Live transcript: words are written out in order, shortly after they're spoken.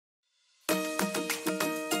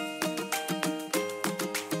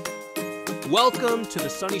Welcome to the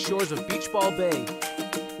sunny shores of Beach Ball Bay,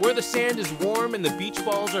 where the sand is warm and the beach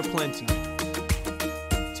balls are plenty.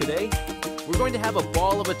 Today, we're going to have a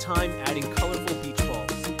ball of a time adding colorful beach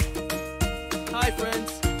balls. Hi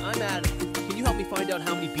friends, I'm Adam. Can you help me find out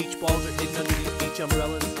how many beach balls are hidden under these beach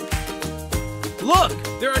umbrellas? Look!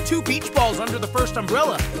 There are 2 beach balls under the first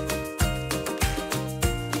umbrella.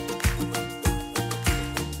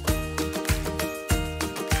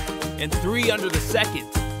 And 3 under the second.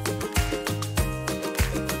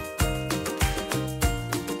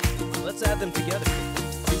 Let's add them together. 2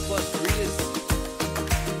 plus 3 is...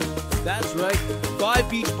 That's right, 5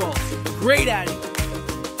 beach balls. Great adding!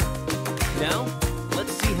 Now,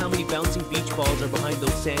 let's see how many bouncing beach balls are behind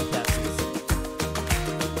those sandcastles.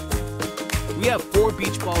 We have 4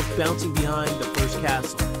 beach balls bouncing behind the first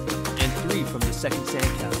castle, and 3 from the second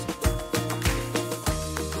sandcastle.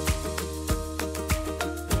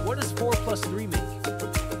 What does 4 plus 3 make?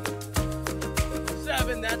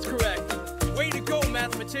 7, that's correct. Way to go,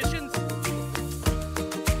 mathematicians!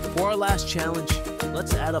 For our last challenge,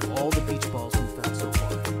 let's add up all the beach balls we've found so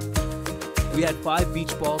far. We had 5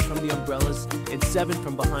 beach balls from the umbrellas and 7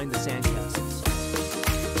 from behind the sandcastles.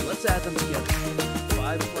 Let's add them together.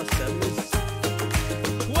 5 plus 7 is...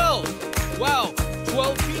 12! Wow,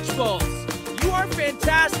 12 beach balls! You are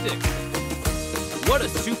fantastic! What a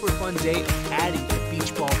super fun day of adding at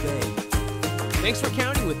Beach Ball Bay. Thanks for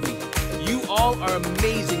counting with me. You all are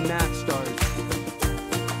amazing math